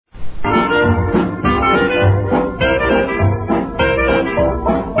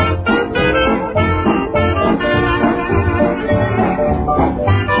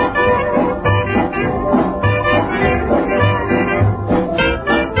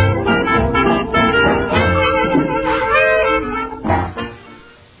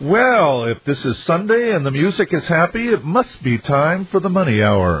If this is Sunday and the music is happy, it must be time for the Money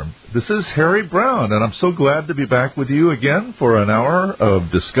Hour. This is Harry Browne, and I'm so glad to be back with you again for an hour of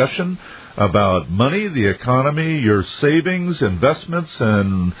discussion about money, the economy, your savings, investments,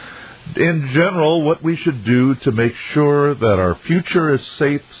 and in general, what we should do to make sure that our future is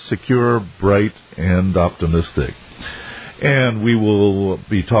safe, secure, bright, and optimistic. And we will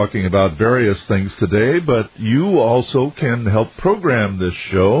be talking about various things today, but you also can help program this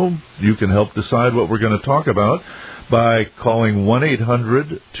show. You can help decide what we're going to talk about by calling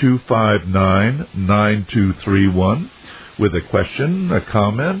 1-800-259-9231 with a question, a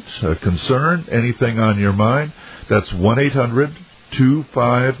comment, a concern, anything on your mind. That's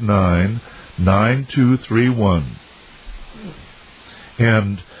 1-800-259-9231.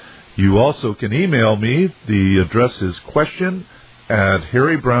 And you also can email me. The address is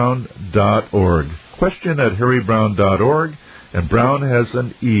question@harrybrowne.org. Question@harrybrowne.org, and Browne has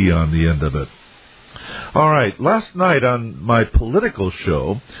an E on the end of it. All right, last night on my political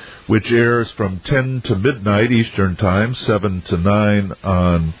show, which airs from 10 to midnight Eastern Time, 7 to 9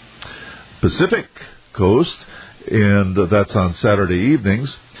 on Pacific Coast, and that's on Saturday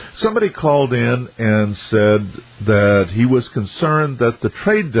evenings, somebody called in and said that he was concerned that the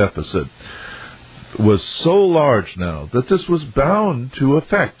trade deficit was so large now that this was bound to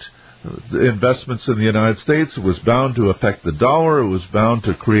affect the investments in the United States. It was bound to affect the dollar. It was bound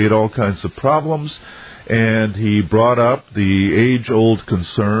to create all kinds of problems. And he brought up the age-old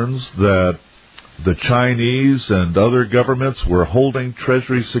concerns that the Chinese and other governments were holding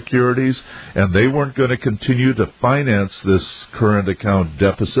Treasury securities, and they weren't going to continue to finance this current account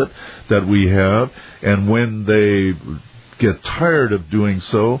deficit that we have. And when they get tired of doing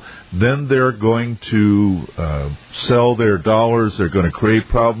so, then they're going to sell their dollars. They're going to create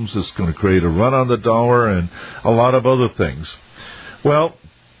problems. It's going to create a run on the dollar and a lot of other things. Well,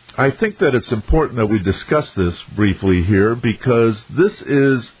 I think that it's important that we discuss this briefly here because this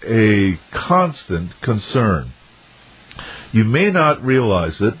is a constant concern. You may not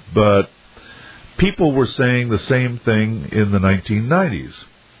realize it, but people were saying the same thing in the 1990s.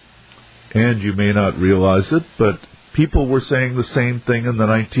 And you may not realize it, but people were saying the same thing in the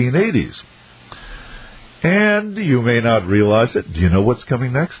 1980s. And you may not realize it. Do you know what's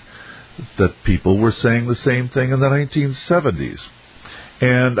coming next? That people were saying the same thing in the 1970s.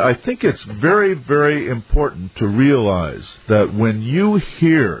 And I think it's very, very important to realize that when you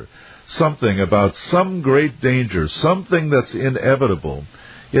hear something about some great danger, something that's inevitable,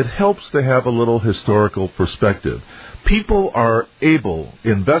 it helps to have a little historical perspective. People are able,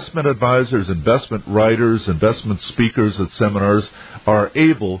 investment advisors, investment writers, investment speakers at seminars are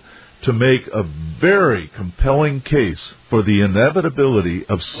able to make a very compelling case for the inevitability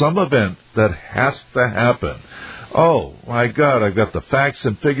of some event that has to happen. Oh, my God, I've got the facts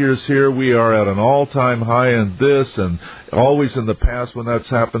and figures here. We are at an all-time high in this, and always in the past when that's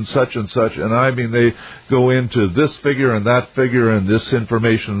happened, such and such. And I mean, they go into this figure and that figure and this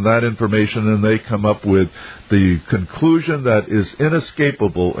information and that information, and they come up with the conclusion that is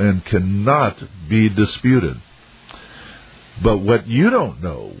inescapable and cannot be disputed. But what you don't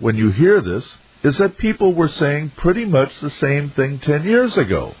know when you hear this is that people were saying pretty much the same thing 10 years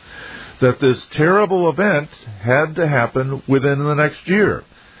ago. That this terrible event had to happen within the next year.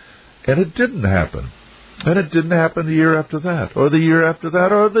 And it didn't happen. And it didn't happen the year after that, or the year after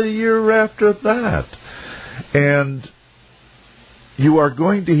that, or the year after that. And you are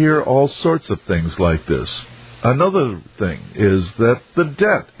going to hear all sorts of things like this. Another thing is that the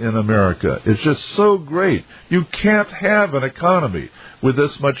debt in America is just so great. You can't have an economy with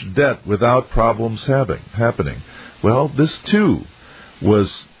this much debt without problems happening. Well, this too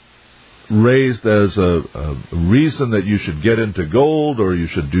was raised as a reason that you should get into gold, or you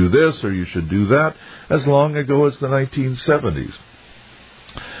should do this, or you should do that, as long ago as the 1970s.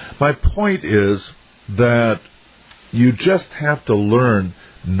 My point is that you just have to learn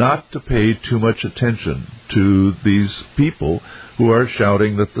not to pay too much attention to these people who are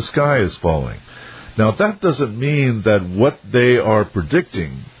shouting that the sky is falling. Now, that doesn't mean that what they are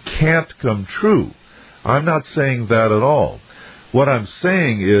predicting can't come true. I'm not saying that at all. What I'm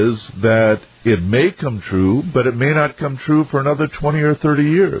saying is that it may come true, but it may not come true for another 20 or 30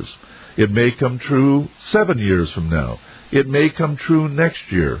 years. It may come true 7 years from now. It may come true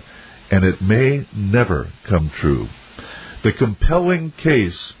next year, and it may never come true. The compelling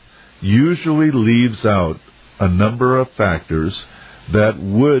case usually leaves out a number of factors that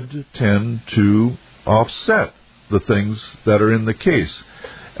would tend to offset the things that are in the case.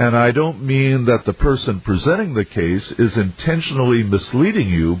 And I don't mean that the person presenting the case is intentionally misleading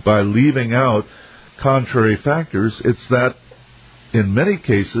you by leaving out contrary factors. It's that in many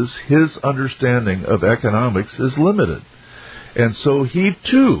cases, his understanding of economics is limited. And so he,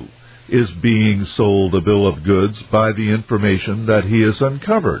 too, is being sold a bill of goods by the information that he has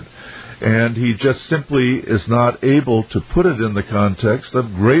uncovered. And he just simply is not able to put it in the context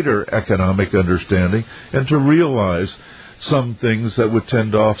of greater economic understanding and to realize some things that would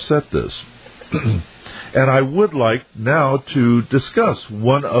tend to offset this. And I would like now to discuss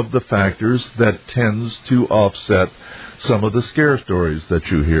one of the factors that tends to offset some of the scare stories that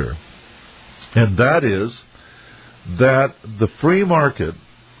you hear. And that is that the free market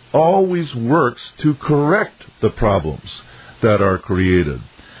always works to correct the problems that are created.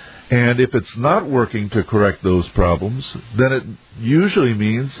 And if it's not working to correct those problems, then it usually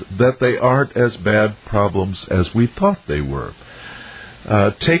means that they aren't as bad problems as we thought they were.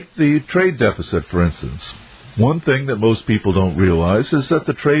 Take the trade deficit, for instance. One thing that most people don't realize is that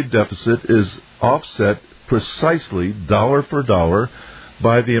the trade deficit is offset precisely dollar for dollar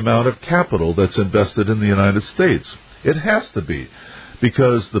by the amount of capital that's invested in the United States. It has to be,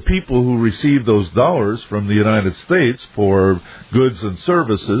 because the people who receive those dollars from the United States for goods and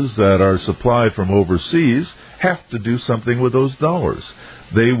services that are supplied from overseas have to do something with those dollars.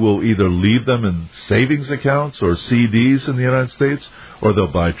 They will either leave them in savings accounts or CDs in the United States, or they'll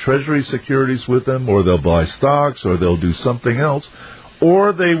buy treasury securities with them, or they'll buy stocks, or they'll do something else,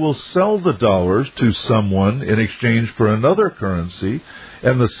 or they will sell the dollars to someone in exchange for another currency,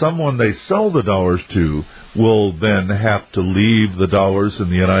 and the someone they sell the dollars to will then have to leave the dollars in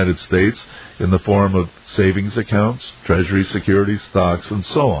the United States in the form of savings accounts, treasury securities, stocks, and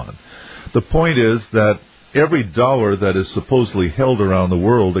so on. The point is that every dollar that is supposedly held around the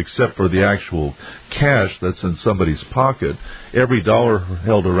world, except for the actual cash that's in somebody's pocket, every dollar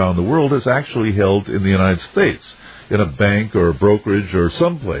held around the world is actually held in the United States. In a bank or a brokerage or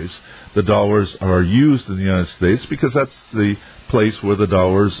someplace, the dollars are used in the United States because that's the place where the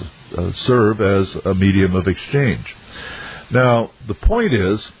dollars serve as a medium of exchange. Now, the point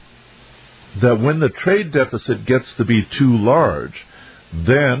is that when the trade deficit gets to be too large,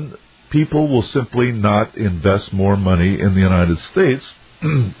 then people will simply not invest more money in the United States,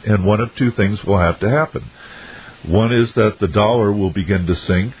 and one of two things will have to happen. One is that the dollar will begin to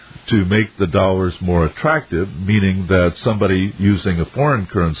sink to make the dollars more attractive, meaning that somebody using a foreign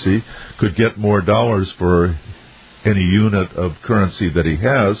currency could get more dollars for any unit of currency that he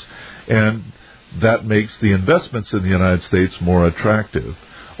has, and that makes the investments in the United States more attractive.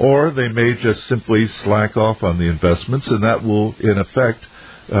 Or they may just simply slack off on the investments, and that will, in effect,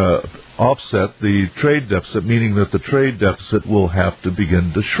 offset the trade deficit, meaning that the trade deficit will have to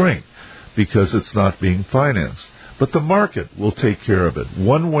begin to shrink because it's not being financed. But the market will take care of it.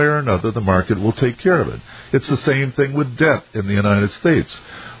 One way or another, the market will take care of it. It's the same thing with debt in the United States.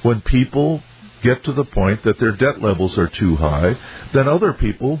 When people get to the point that their debt levels are too high, then other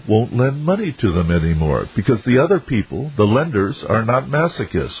people won't lend money to them anymore because the other people, the lenders, are not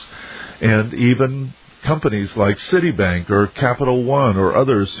masochists. And even companies like Citibank or Capital One or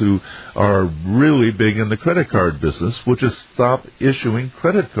others who are really big in the credit card business will just stop issuing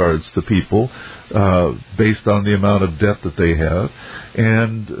credit cards to people based on the amount of debt that they have,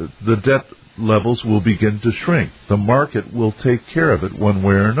 and the debt levels will begin to shrink. The market will take care of it one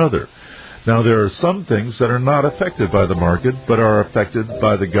way or another. Now, there are some things that are not affected by the market, but are affected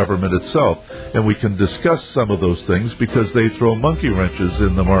by the government itself. And we can discuss some of those things because they throw monkey wrenches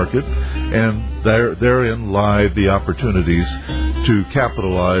in the market, and therein lie the opportunities to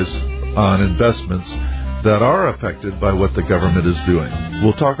capitalize on investments that are affected by what the government is doing.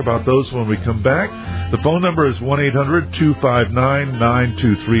 We'll talk about those when we come back. The phone number is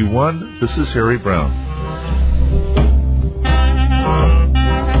 1-800-259-9231. This is Harry Browne.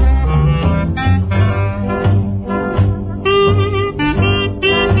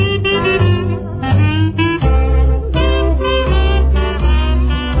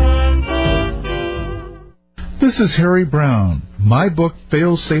 This is Harry Browne. My book,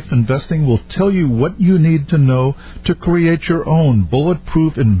 Fail-Safe Investing, will tell you what you need to know to create your own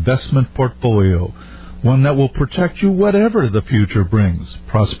bulletproof investment portfolio, one that will protect you whatever the future brings,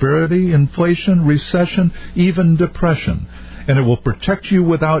 prosperity, inflation, recession, even depression. And it will protect you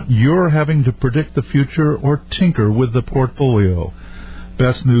without your having to predict the future or tinker with the portfolio.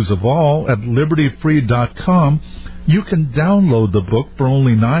 Best news of all, at libertyfree.com, you can download the book for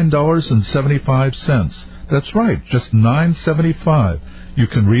only $9.75. That's right, just $9.75. You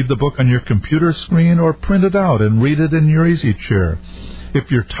can read the book on your computer screen or print it out and read it in your easy chair.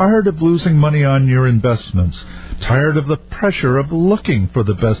 If you're tired of losing money on your investments, tired of the pressure of looking for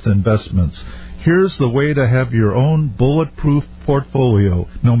the best investments, Here's the way to have your own bulletproof portfolio,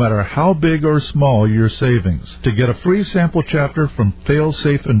 no matter how big or small your savings. To get a free sample chapter from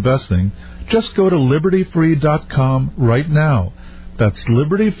Failsafe Investing, just go to libertyfree.com right now. That's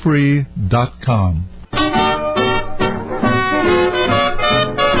libertyfree.com.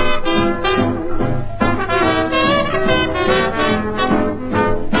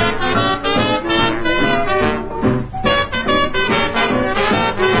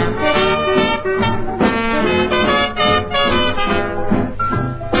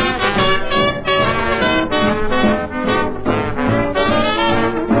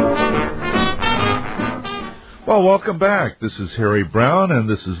 Well, welcome back. This is Harry Browne, and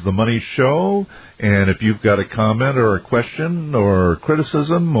this is The Money Show. And if you've got a comment or a question or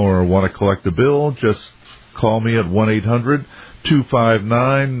criticism or want to collect a bill, just call me at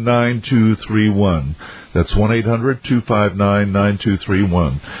 1-800-259-9231. That's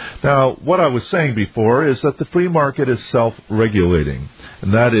 1-800-259-9231. Now, what I was saying before is that the free market is self-regulating,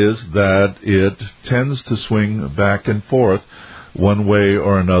 and that is that it tends to swing back and forth one way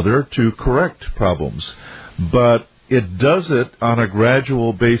or another to correct problems. But it does it on a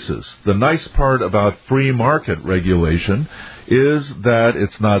gradual basis. The nice part about free market regulation is that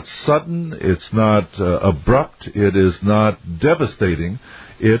it's not sudden, it's not abrupt, it is not devastating.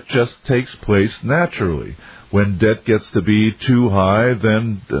 It just takes place naturally. When debt gets to be too high,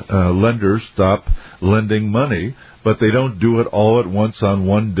 then lenders stop lending money, but they don't do it all at once on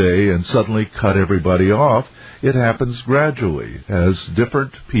one day and suddenly cut everybody off. It happens gradually as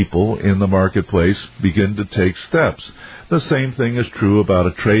different people in the marketplace begin to take steps. The same thing is true about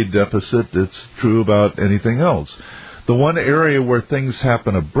a trade deficit. It's true about anything else. The one area where things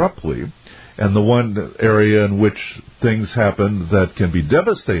happen abruptly and the one area in which things happen that can be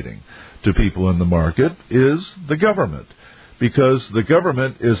devastating to people in the market is the government. Because the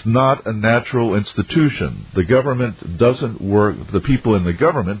government is not a natural institution. The government doesn't work, the people in the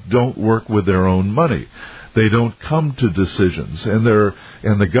government don't work with their own money. They don't come to decisions. And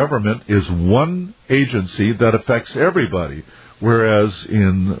the government is one agency that affects everybody. Whereas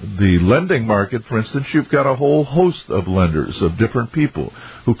in the lending market, for instance, you've got a whole host of lenders, of different people,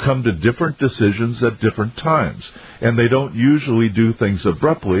 who come to different decisions at different times. And they don't usually do things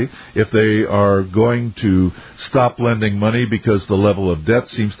abruptly. If they are going to stop lending money because the level of debt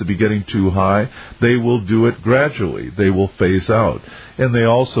seems to be getting too high, they will do it gradually. They will phase out. And they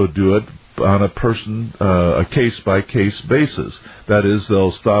also do it on a case-by-case basis. That is,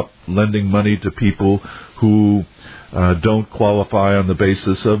 they'll stop lending money to people who don't qualify on the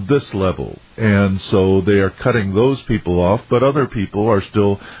basis of this level. And so they are cutting those people off, but other people are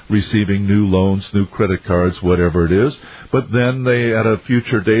still receiving new loans, new credit cards, whatever it is. But then they, at a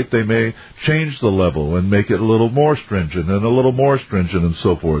future date, they may change the level and make it a little more stringent and a little more stringent and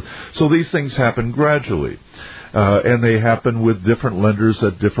so forth. So these things happen gradually. And they happen with different lenders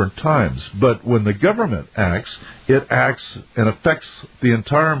at different times. But when the government acts, it acts and affects the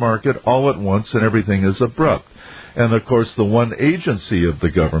entire market all at once, and everything is abrupt. And, of course, the one agency of the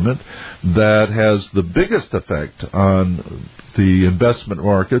government that has the biggest effect on the investment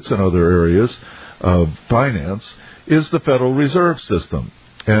markets and other areas of finance is the Federal Reserve System.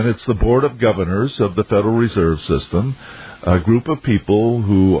 And it's the Board of Governors of the Federal Reserve System, a group of people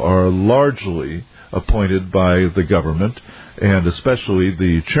who are largely appointed by the government, and especially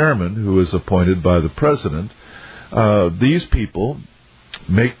the chairman, who is appointed by the president. These people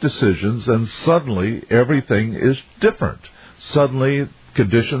make decisions, and suddenly everything is different. Suddenly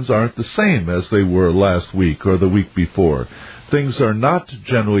conditions aren't the same as they were last week or the week before. Things are not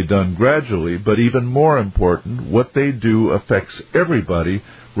generally done gradually, but even more important, what they do affects everybody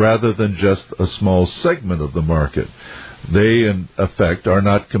rather than just a small segment of the market. They, in effect, are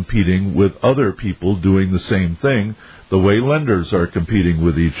not competing with other people doing the same thing the way lenders are competing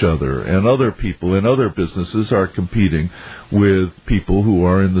with each other, and other people in other businesses are competing with people who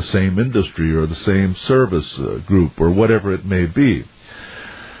are in the same industry or the same service group or whatever it may be.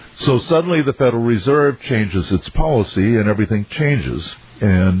 So suddenly the Federal Reserve changes its policy and everything changes.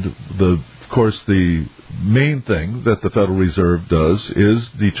 And of course, the main thing that the Federal Reserve does is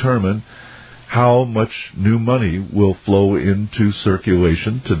determine how much new money will flow into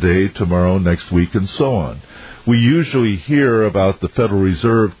circulation today, tomorrow, next week, and so on. We usually hear about the Federal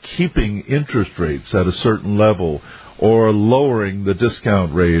Reserve keeping interest rates at a certain level, or lowering the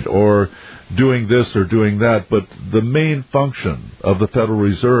discount rate, or doing this or doing that, but the main function of the Federal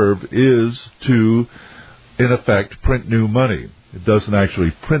Reserve is to, in effect, print new money. It doesn't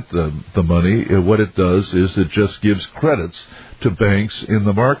actually print the money. What it does is it just gives credits to banks in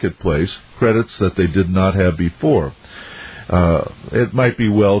the marketplace, credits that they did not have before. it might be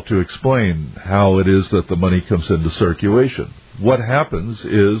well to explain how it is that the money comes into circulation. What happens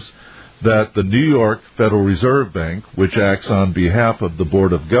is that the New York Federal Reserve Bank, which acts on behalf of the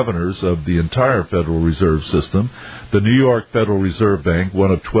Board of Governors of the entire Federal Reserve System, the New York Federal Reserve Bank,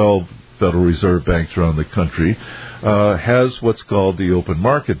 one of 12 Federal Reserve banks around the country, has what's called the open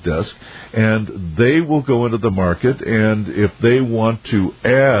market desk, and they will go into the market, and if they want to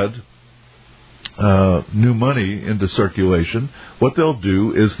add new money into circulation, what they'll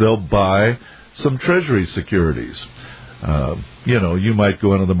do is they'll buy some Treasury securities. You might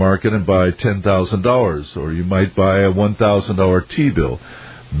go into the market and buy $10,000, or you might buy a $1,000 T-bill.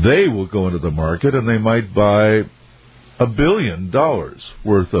 They will go into the market and they might buy $1 billion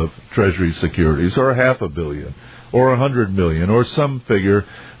worth of Treasury securities, or $500 million, or $100 million, or some figure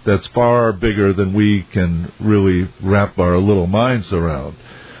that's far bigger than we can really wrap our little minds around.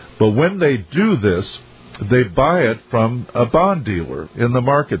 But when they do this, they buy it from a bond dealer in the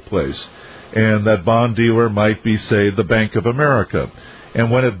marketplace. And that bond dealer might be, say, the Bank of America.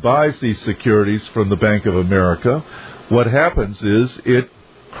 And when it buys these securities from the Bank of America, what happens is it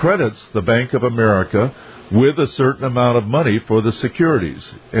credits the Bank of America with a certain amount of money for the securities.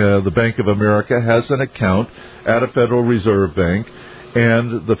 The Bank of America has an account at a Federal Reserve Bank,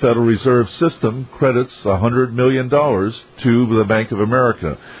 and the Federal Reserve System credits $100 million to the Bank of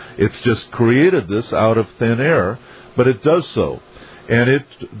America. It's just created this out of thin air, but it does so. And it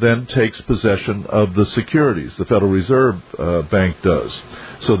then takes possession of the securities. The Federal Reserve Bank does.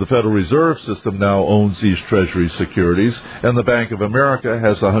 So the Federal Reserve System now owns these Treasury securities, and the Bank of America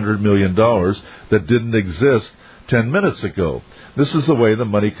has $100 million that didn't exist 10 minutes ago. This is the way the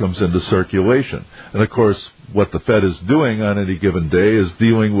money comes into circulation. And, of course, what the Fed is doing on any given day is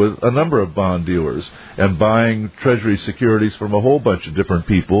dealing with a number of bond dealers and buying Treasury securities from a whole bunch of different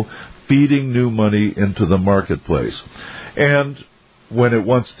people, feeding new money into the marketplace. And when it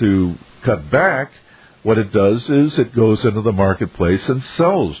wants to cut back, what it does is it goes into the marketplace and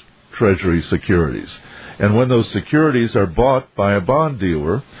sells Treasury securities. And when those securities are bought by a bond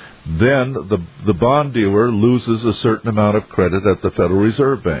dealer, then the bond dealer loses a certain amount of credit at the Federal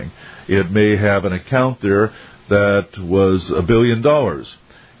Reserve Bank. It may have an account there that was $1 billion.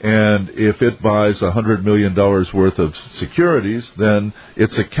 And if it buys $100 million worth of securities, then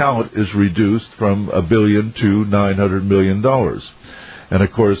its account is reduced from $1 billion to $900 million. And,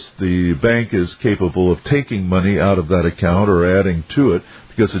 of course, the bank is capable of taking money out of that account or adding to it,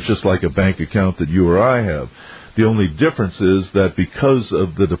 because it's just like a bank account that you or I have. The only difference is that because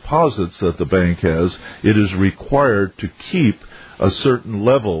of the deposits that the bank has, it is required to keep a certain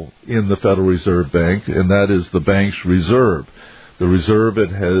level in the Federal Reserve Bank, and that is the bank's reserve. The reserve it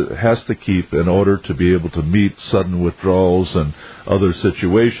has to keep in order to be able to meet sudden withdrawals and other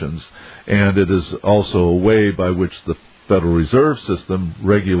situations. And it is also a way by which the Federal Reserve System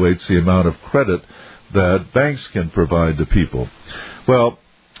regulates the amount of credit that banks can provide to people. Well,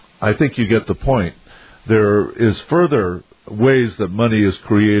 I think you get the point. There is further ways that money is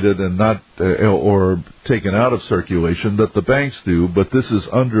created and not or taken out of circulation that the banks do, but this is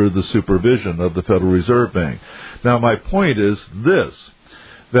under the supervision of the Federal Reserve Bank. Now, my point is this,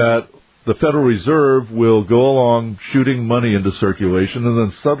 that the Federal Reserve will go along shooting money into circulation and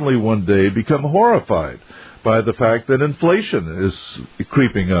then suddenly one day become horrified by the fact that inflation is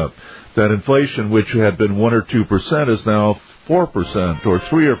creeping up. That inflation, which had been 1 or 2%, is now 4% or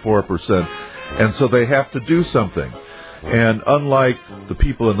 3 or 4%. And so they have to do something. And unlike the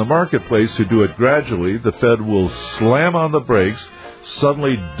people in the marketplace who do it gradually, the Fed will slam on the brakes,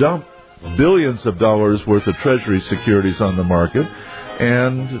 suddenly dump billions of dollars worth of Treasury securities on the market,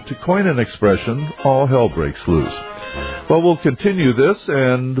 and to coin an expression, all hell breaks loose. Well, we'll continue this,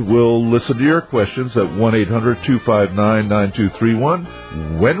 and we'll listen to your questions at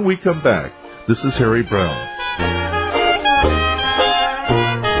 1-800-259-9231 when we come back. This is Harry Browne.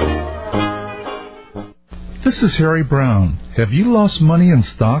 This is Harry Browne. Have you lost money in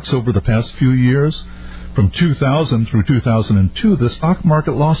stocks over the past few years? From 2000 through 2002, the stock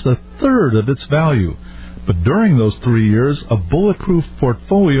market lost a third of its value. But during those 3 years, a bulletproof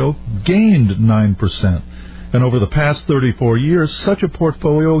portfolio gained 9%. And over the past 34 years, such a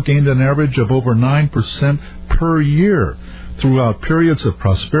portfolio gained an average of over 9% per year throughout periods of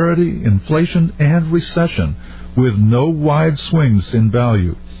prosperity, inflation, and recession, with no wide swings in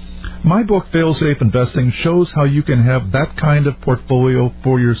value. My book, Fail-Safe Investing, shows how you can have that kind of portfolio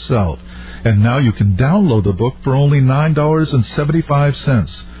for yourself. And now you can download the book for only $9.75.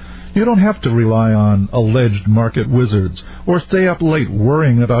 You don't have to rely on alleged market wizards or stay up late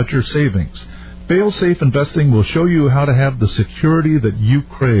worrying about your savings. Fail-Safe Investing will show you how to have the security that you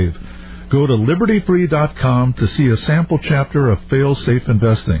crave. Go to libertyfree.com to see a sample chapter of Fail-Safe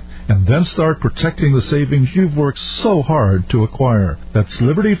Investing, and then start protecting the savings you've worked so hard to acquire. That's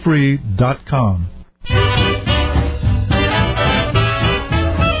libertyfree.com.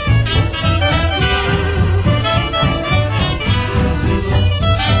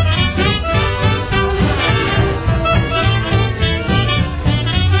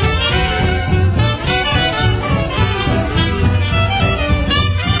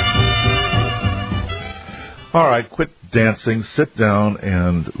 All right, quit dancing, sit down,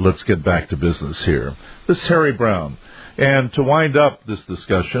 and let's get back to business here. This is Harry Browne. And to wind up this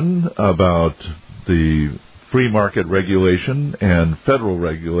discussion about the free market regulation and federal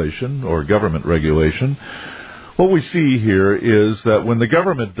regulation or government regulation, what we see here is that when the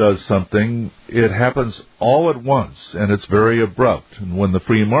government does something, it happens all at once, and it's very abrupt. And when the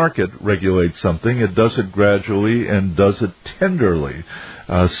free market regulates something, it does it gradually and does it tenderly,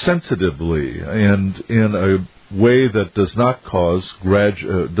 sensitively, and in a way that does not cause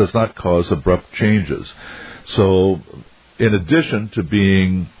abrupt changes. So, in addition to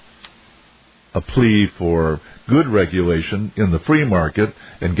being a plea for good regulation in the free market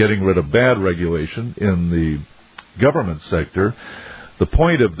and getting rid of bad regulation in the government sector, the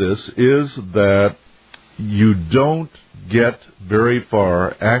point of this is that you don't get very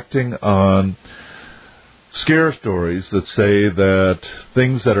far acting on scare stories that say that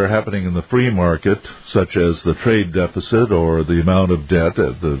things that are happening in the free market, such as the trade deficit or the amount of debt,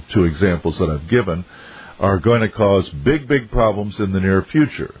 the two examples that I've given, are going to cause big, big problems in the near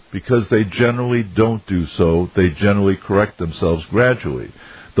future, because they generally don't do so. They generally correct themselves gradually.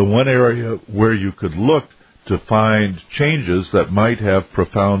 The one area where you could look to find changes that might have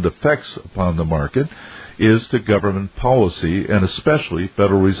profound effects upon the market is to government policy, and especially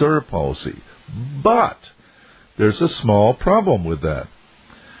Federal Reserve policy. But there's a small problem with that.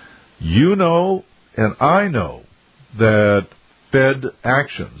 You know, and I know, that Fed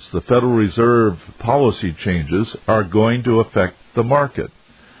actions, the Federal Reserve policy changes, are going to affect the market.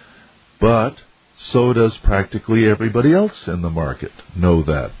 But so does practically everybody else in the market know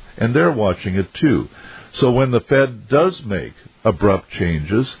that, and they're watching it too. So when the Fed does make abrupt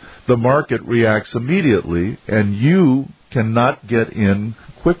changes, the market reacts immediately, and you cannot get in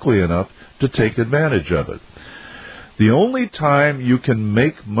quickly enough to take advantage of it. The only time you can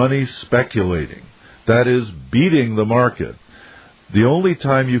make money speculating, that is, beating the market, the only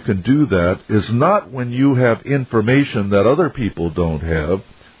time you can do that is not when you have information that other people don't have,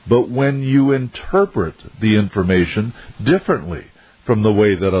 but when you interpret the information differently from the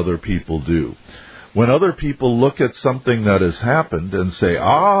way that other people do. When other people look at something that has happened and say,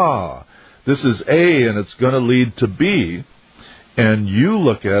 this is A and it's going to lead to B, and you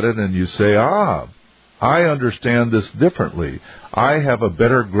look at it and you say, I understand this differently. I have a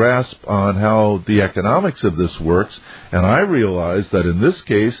better grasp on how the economics of this works, and I realize that in this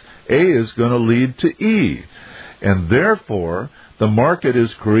case, A is going to lead to E. And therefore, the market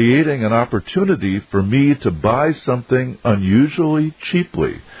is creating an opportunity for me to buy something unusually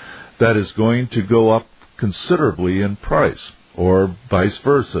cheaply that is going to go up considerably in price, or vice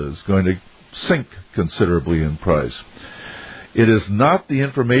versa, is going to sink considerably in price. It is not the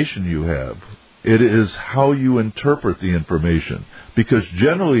information you have. It is how you interpret the information. Because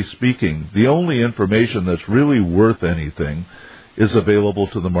generally speaking, the only information that's really worth anything is available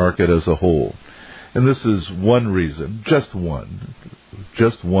to the market as a whole. And this is one reason, just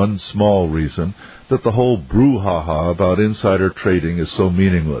one small reason, that the whole brouhaha about insider trading is so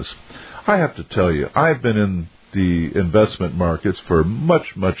meaningless. I have to tell you, I've been in the investment markets for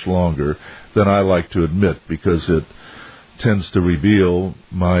much, much longer than I like to admit, because it tends to reveal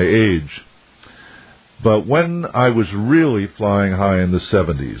my age. But when I was really flying high in the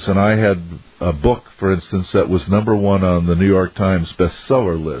 70s, and I had a book, for instance, that was #1 on the New York Times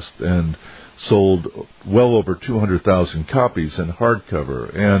bestseller list and sold well over 200,000 copies in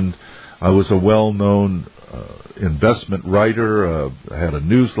hardcover, and I was a well-known investment writer, I had a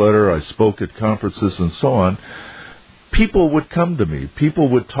newsletter, I spoke at conferences and so on, people would come to me, people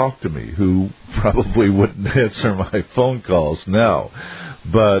would talk to me who probably wouldn't answer my phone calls now.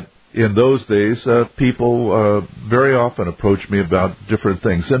 But in those days, people very often approached me about different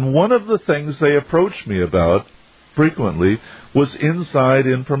things. And one of the things they approached me about frequently was inside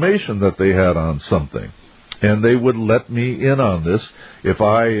information that they had on something. And they would let me in on this if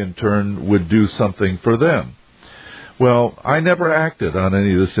I, in turn, would do something for them. Well, I never acted on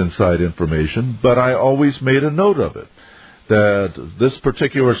any of this inside information, but I always made a note of it, that this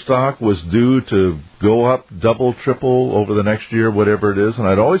particular stock was due to go up double, triple over the next year, whatever it is, and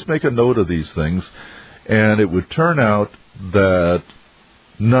I'd always make a note of these things, and it would turn out that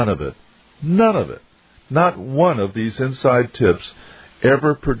none of it None of it. Not one of these inside tips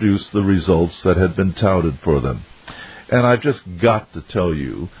ever produced the results that had been touted for them. And I've just got to tell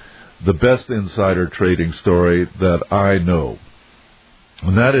you the best insider trading story that I know.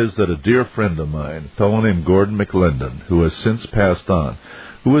 And that is that a dear friend of mine, a fellow named Gordon McClendon, who has since passed on,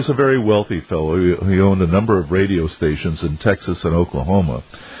 who was a very wealthy fellow. He owned a number of radio stations in Texas and Oklahoma.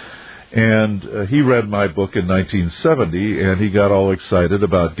 And he read my book in 1970, and he got all excited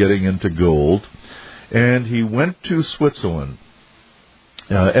about getting into gold. And he went to Switzerland.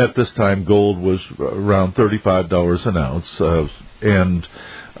 At this time, gold was around $35 an ounce, and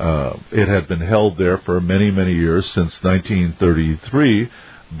it had been held there for many, many years, since 1933,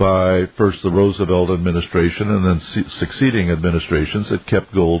 by first the Roosevelt administration and then succeeding administrations that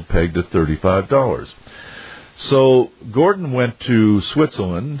kept gold pegged at $35. So Gordon went to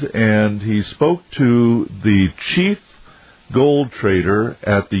Switzerland, and he spoke to the chief gold trader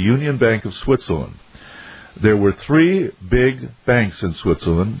at the Union Bank of Switzerland. There were three big banks in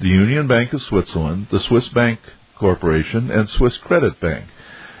Switzerland: the Union Bank of Switzerland, the Swiss Bank Corporation, and Swiss Credit Bank.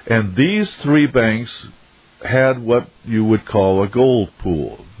 And these three banks had what you would call a gold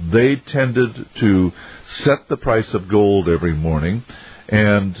pool. They tended to set the price of gold every morning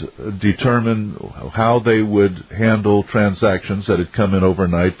and determine how they would handle transactions that had come in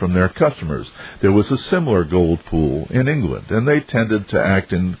overnight from their customers. There was a similar gold pool in England, and they tended to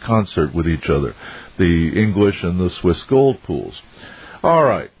act in concert with each other, the English and the Swiss gold pools. All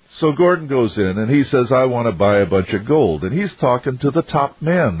right, so Gordon goes in, and he says, I want to buy a bunch of gold. And he's talking to the top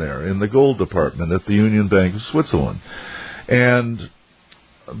man there in the gold department at the Union Bank of Switzerland. And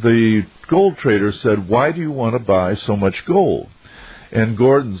the gold trader said, why do you want to buy so much gold? And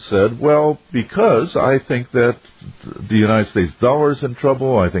Gordon said, well, because I think that the United States dollar is in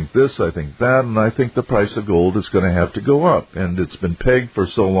trouble, I think this, I think that, and I think the price of gold is going to have to go up. And it's been pegged for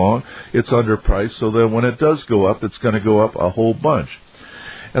so long, it's underpriced, so that when it does go up, it's going to go up a whole bunch.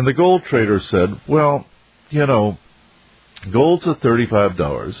 And the gold trader said, well, you know, gold's at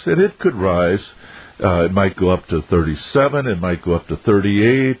 $35, and it could rise. It might go up to $37, it might go up to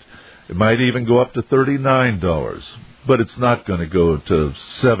 $38, it might even go up to $39. But it's not going to go to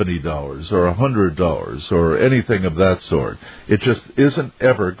 $70 or $100 or anything of that sort. It just isn't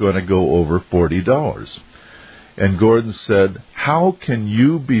ever going to go over $40. And Gordon said, how can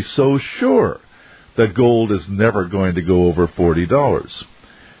you be so sure that gold is never going to go over $40?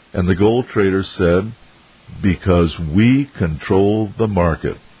 And the gold trader said, because we control the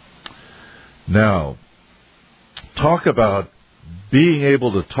market. Now, talk about being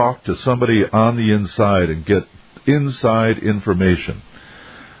able to talk to somebody on the inside and get inside information.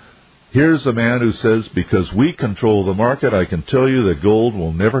 Here's a man who says, because we control the market, I can tell you that gold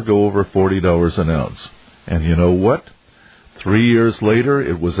will never go over $40 an ounce. And you know what? 3 years later,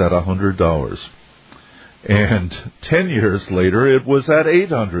 it was at $100. And 10 years later, it was at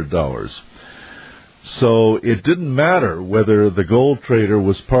 $800. So it didn't matter whether the gold trader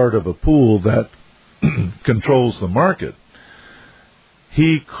was part of a pool that controls the market.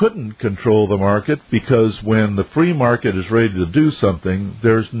 He couldn't control the market, because when the free market is ready to do something,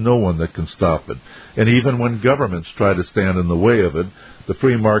 there's no one that can stop it. And even when governments try to stand in the way of it, the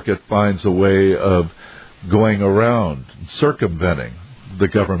free market finds a way of going around, circumventing the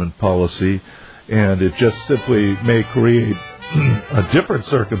government policy, and it just simply may create a different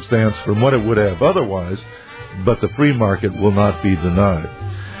circumstance from what it would have otherwise, but the free market will not be denied.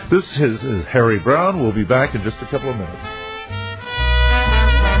 This is Harry Browne. We'll be back in just a couple of minutes.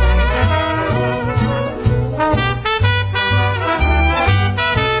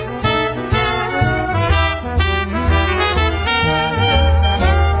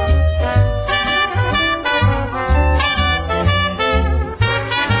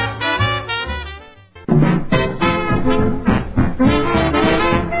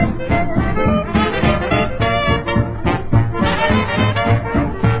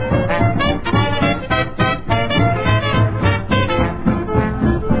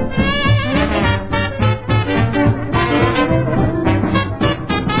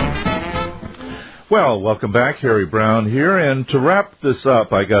 Well, welcome back. Harry Browne here. And to wrap this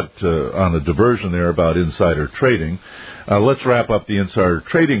up, I got on a diversion there about insider trading. Let's wrap up the insider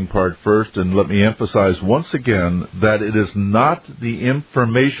trading part first, and let me emphasize once again that it is not the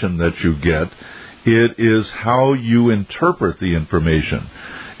information that you get. It is how you interpret the information.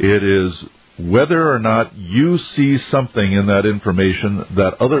 It is whether or not you see something in that information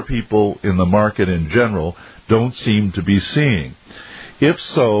that other people in the market in general don't seem to be seeing. If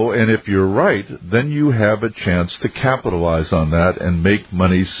so, and if you're right, then you have a chance to capitalize on that and make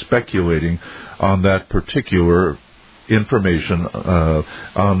money speculating on that particular information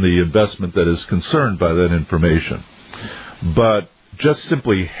on the investment that is concerned by that information. But just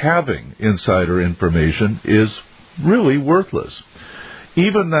simply having insider information is really worthless.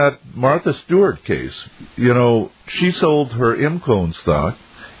 Even that Martha Stewart case, she sold her ImClone stock,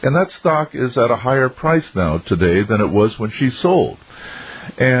 and that stock is at a higher price now today than it was when she sold.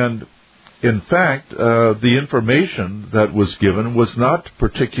 And in fact, the information that was given was not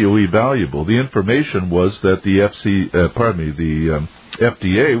particularly valuable. The information was that the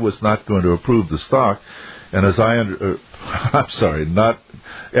FDA was not going to approve the stock, and as the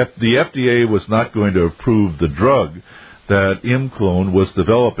FDA was not going to approve the drug that ImClone was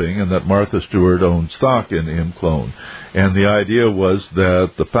developing, and that Martha Stewart owned stock in ImClone. And the idea was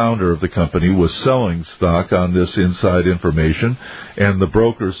that the founder of the company was selling stock on this inside information, and the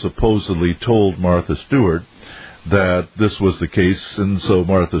broker supposedly told Martha Stewart that this was the case, and so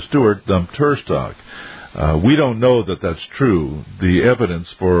Martha Stewart dumped her stock. We don't know that that's true. The evidence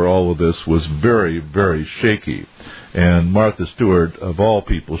for all of this was very, very shaky, and Martha Stewart, of all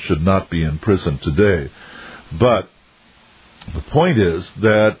people, should not be in prison today. But the point is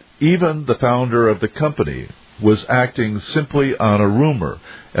that even the founder of the company was acting simply on a rumor,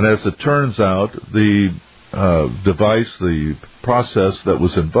 and as it turns out, the device, the process that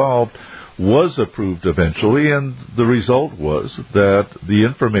was involved, was approved eventually, and the result was that the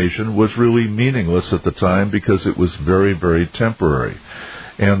information was really meaningless at the time because it was very, very temporary.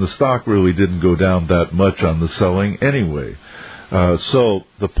 And the stock really didn't go down that much on the selling anyway. So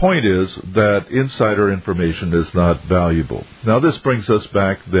the point is that insider information is not valuable. Now this brings us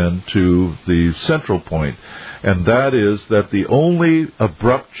back then to the central point, and that is that the only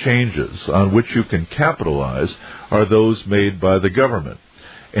abrupt changes on which you can capitalize are those made by the government.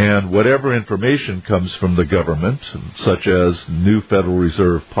 And whatever information comes from the government, such as new Federal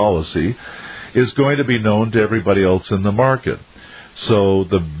Reserve policy, is going to be known to everybody else in the market. So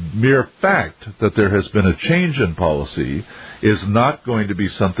the mere fact that there has been a change in policy is not going to be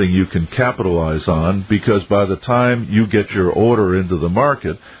something you can capitalize on, because by the time you get your order into the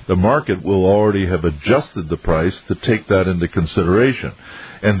market will already have adjusted the price to take that into consideration.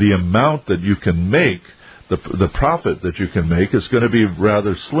 And the amount that you can make, the profit that you can make, is going to be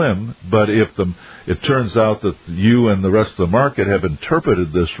rather slim. But if it turns out that you and the rest of the market have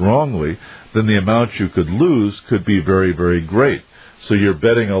interpreted this wrongly, then the amount you could lose could be very, very great. So you're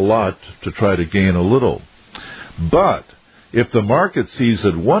betting a lot to try to gain a little. But if the market sees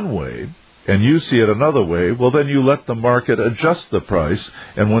it one way and you see it another way, well, then you let the market adjust the price,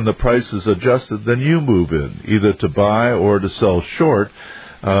 and when the price is adjusted, then you move in, either to buy or to sell short,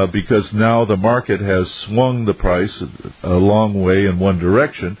 because now the market has swung the price a long way in one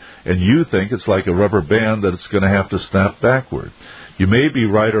direction, and you think it's like a rubber band that it's going to have to snap backward. You may be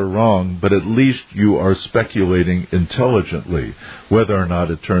right or wrong, but at least you are speculating intelligently, whether or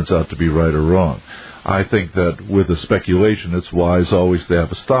not it turns out to be right or wrong. I think that with a speculation, it's wise always to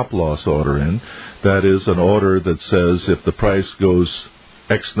have a stop-loss order in. That is, an order that says if the price goes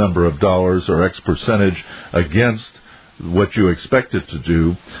X number of dollars or X percentage against what you expect it to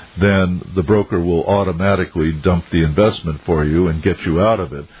do, then the broker will automatically dump the investment for you and get you out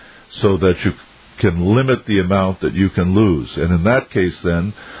of it, so that you can limit the amount that you can lose. And in that case,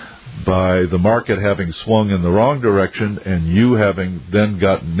 then, by the market having swung in the wrong direction and you having then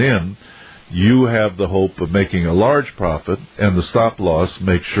gotten in, you have the hope of making a large profit, and the stop loss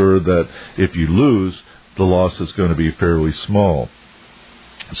makes sure that if you lose, the loss is going to be fairly small.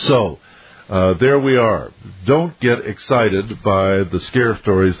 So, there we are. Don't get excited by the scare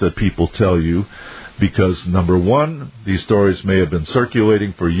stories that people tell you, because, number one, these stories may have been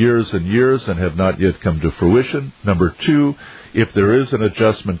circulating for years and years and have not yet come to fruition. Number two, if there is an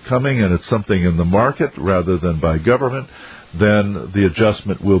adjustment coming and it's something in the market rather than by government, then the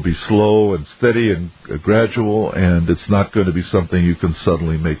adjustment will be slow and steady and gradual, and it's not going to be something you can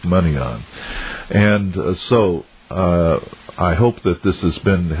suddenly make money on. And so I hope that this has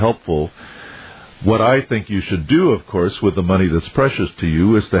been helpful. What I think you should do, of course, with the money that's precious to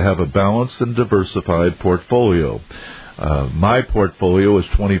you, is to have a balanced and diversified portfolio. My portfolio is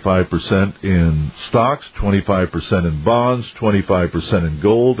 25% in stocks, 25% in bonds, 25% in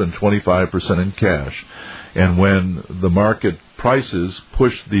gold, and 25% in cash. And when the market prices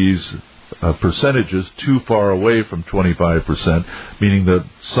push these percentages too far away from 25%, meaning that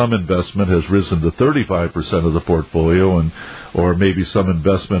some investment has risen to 35% of the portfolio, or maybe some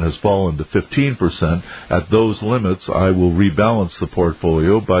investment has fallen to 15%, at those limits I will rebalance the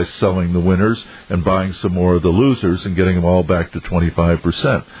portfolio by selling the winners and buying some more of the losers and getting them all back to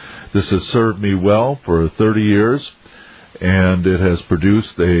 25%. This has served me well for 30 years, and it has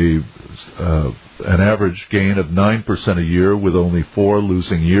produced an average gain of 9% a year, with only 4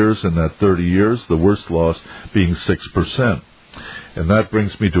 losing years in that 30 years, the worst loss being 6%. And that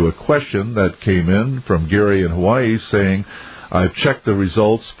brings me to a question that came in from Gary in Hawaii saying, I've checked the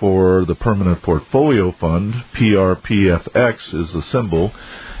results for the Permanent Portfolio Fund, PRPFX is the symbol,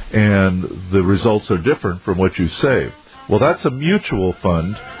 and the results are different from what you say. Well, that's a mutual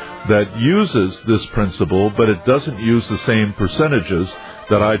fund that uses this principle, but it doesn't use the same percentages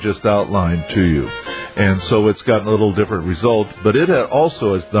that I just outlined to you. And so it's gotten a little different result, but it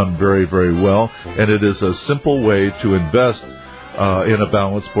also has done very, very well, and it is a simple way to invest in a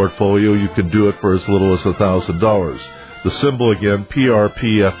balanced portfolio. You can do it for as little as $1,000. The symbol again,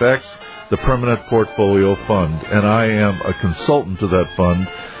 PRPFX, the Permanent Portfolio Fund, and I am a consultant to that fund,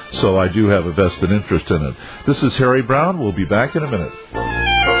 so I do have a vested interest in it. This is Harry Browne. We'll be back in a minute.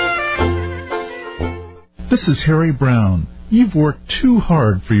 This is Harry Browne. You've worked too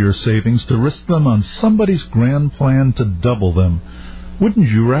hard for your savings to risk them on somebody's grand plan to double them. Wouldn't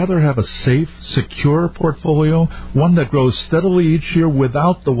you rather have a safe, secure portfolio, one that grows steadily each year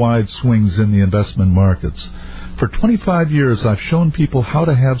without the wide swings in the investment markets? For 25 years, I've shown people how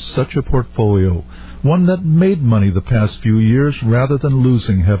to have such a portfolio, one that made money the past few years rather than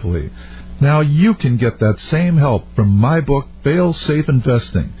losing heavily. Now you can get that same help from my book, Fail-Safe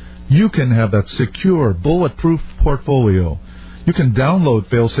Investing. You can have that secure, bulletproof portfolio. You can download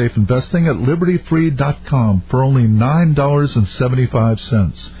Fail-Safe Investing at libertyfree.com for only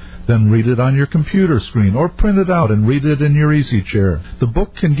 $9.75. Then read it on your computer screen or print it out and read it in your easy chair. The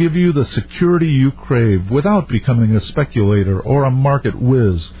book can give you the security you crave without becoming a speculator or a market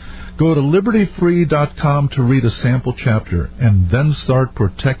whiz. Go to libertyfree.com to read a sample chapter and then start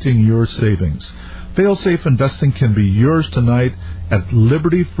protecting your savings. Fail-Safe Investing can be yours tonight at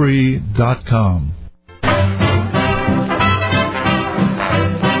libertyfree.com.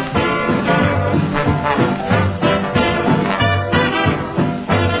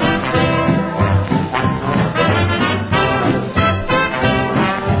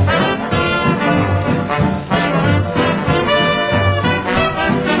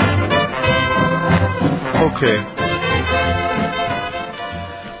 Okay.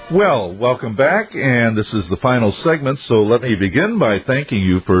 Well, welcome back, and this is the final segment, so let me begin by thanking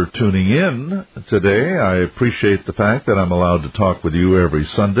you for tuning in today. I appreciate the fact that I'm allowed to talk with you every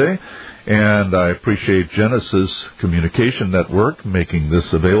Sunday, and I appreciate Genesis Communication Network making this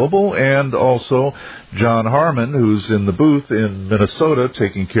available, and also John Harmon, who's in the booth in Minnesota,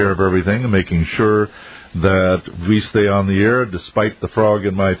 taking care of everything and making sure that we stay on the air despite the frog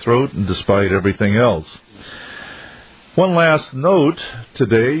in my throat and despite everything else. One last note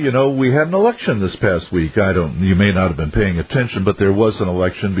today, we had an election this past week. You may not have been paying attention, but there was an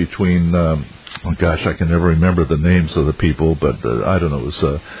election between, I can never remember the names of the people, but I don't know, it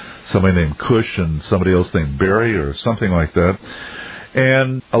was somebody named Cush and somebody else named Barry or something like that.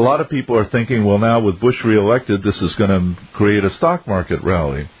 And a lot of people are thinking, well, now with Bush reelected, this is going to create a stock market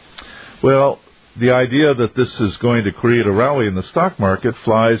rally. Well, the idea that this is going to create a rally in the stock market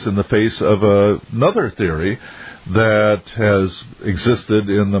flies in the face of another theory that has existed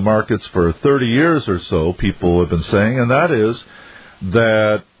in the markets for 30 years or so, people have been saying, and that is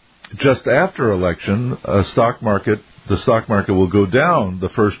that just after election, the stock market will go down the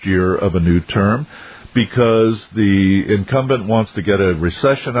first year of a new term because the incumbent wants to get a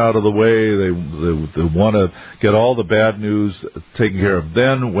recession out of the way. They want to get all the bad news taken care of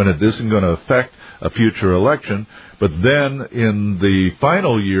then when it isn't going to affect a future election. But then in the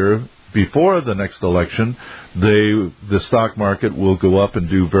final year, before the next election, the stock market will go up and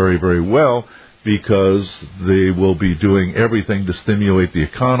do very, very well because they will be doing everything to stimulate the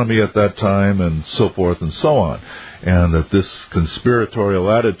economy at that time and so forth and so on. And that this conspiratorial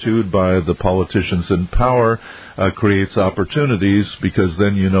attitude by the politicians in power creates opportunities because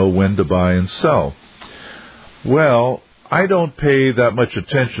then you know when to buy and sell. Well, I don't pay that much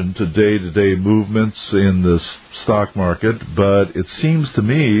attention to day-to-day movements in the stock market, but it seems to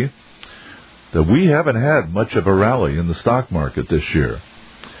me that we haven't had much of a rally in the stock market this year.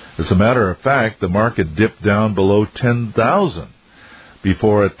 As a matter of fact, the market dipped down below 10,000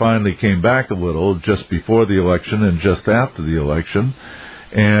 before it finally came back a little just before the election and just after the election.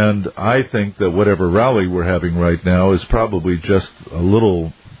 And I think that whatever rally we're having right now is probably just a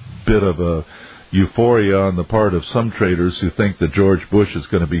little bit of a euphoria on the part of some traders who think that George Bush is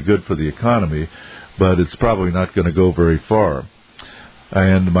going to be good for the economy, but it's probably not going to go very far.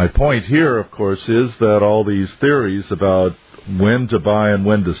 And my point here, of course, is that all these theories about when to buy and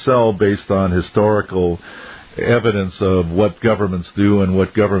when to sell based on historical evidence of what governments do and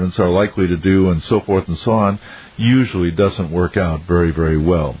what governments are likely to do and so forth and so on usually doesn't work out very, very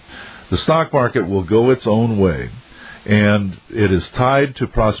well. The stock market will go its own way, and it is tied to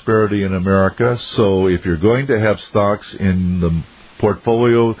prosperity in America. So if you're going to have stocks in the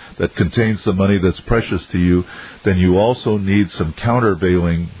portfolio that contains the money that's precious to you, then you also need some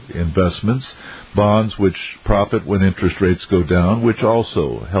countervailing investments, bonds which profit when interest rates go down, which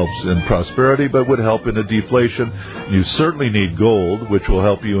also helps in prosperity but would help in a deflation. You certainly need gold, which will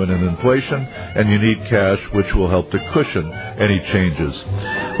help you in an inflation, and you need cash, which will help to cushion any changes.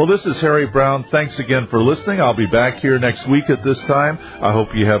 Well, this is Harry Browne. Thanks again for listening. I'll be back here next week at this time. I hope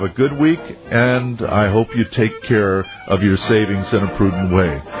you have a good week, and I hope you take care of your savings in a prudent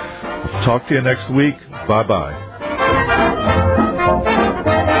way. I'll talk to you next week. Bye-bye.